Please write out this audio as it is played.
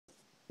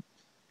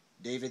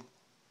David,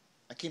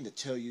 I came to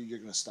tell you you're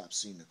going to stop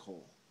seeing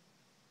Nicole.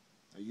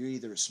 Now, you're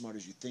either as smart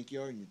as you think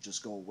you are and you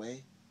just go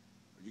away,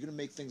 or you're going to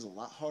make things a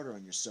lot harder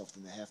on yourself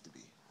than they have to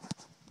be.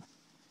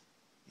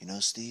 You know,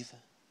 Steve,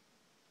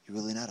 you're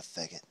really not a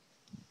faggot.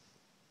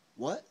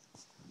 What?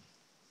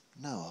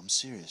 No, I'm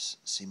serious.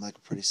 Seem like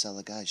a pretty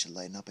solid guy. You should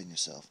lighten up on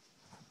yourself.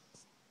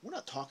 We're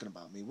not talking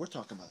about me. We're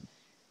talking about...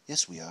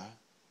 Yes, we are.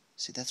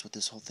 See, that's what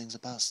this whole thing's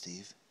about,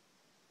 Steve.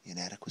 Your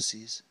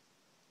inadequacies,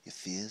 your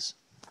fears.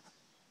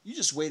 You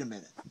just wait a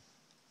minute.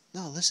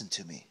 No, listen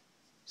to me.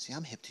 See,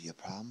 I'm hip to your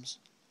problems.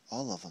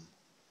 All of them.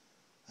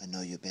 I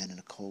know you abandoned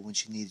Nicole when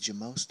she needed you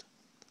most.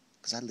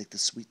 'Cause I licked the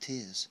sweet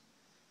tears.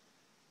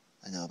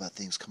 I know about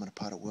things coming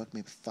apart at work,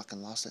 maybe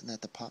fucking lost it in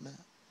that department.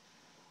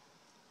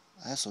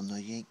 I also know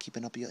you ain't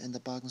keeping up your end of the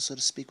bargain, so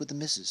to speak, with the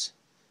missus.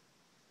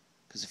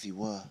 'Cause if you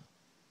were,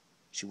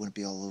 she wouldn't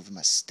be all over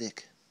my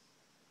stick.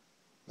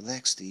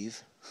 Relax,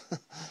 Steve.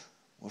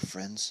 We're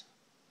friends.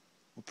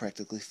 We're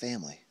practically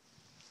family.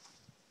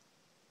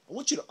 I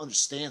want you to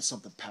understand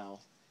something,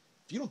 pal.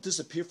 If you don't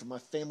disappear from my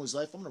family's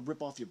life, I'm going to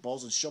rip off your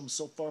balls and shove them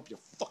so far up your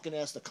fucking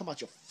ass they'll come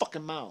out your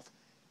fucking mouth.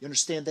 You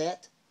understand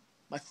that,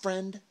 my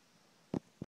friend?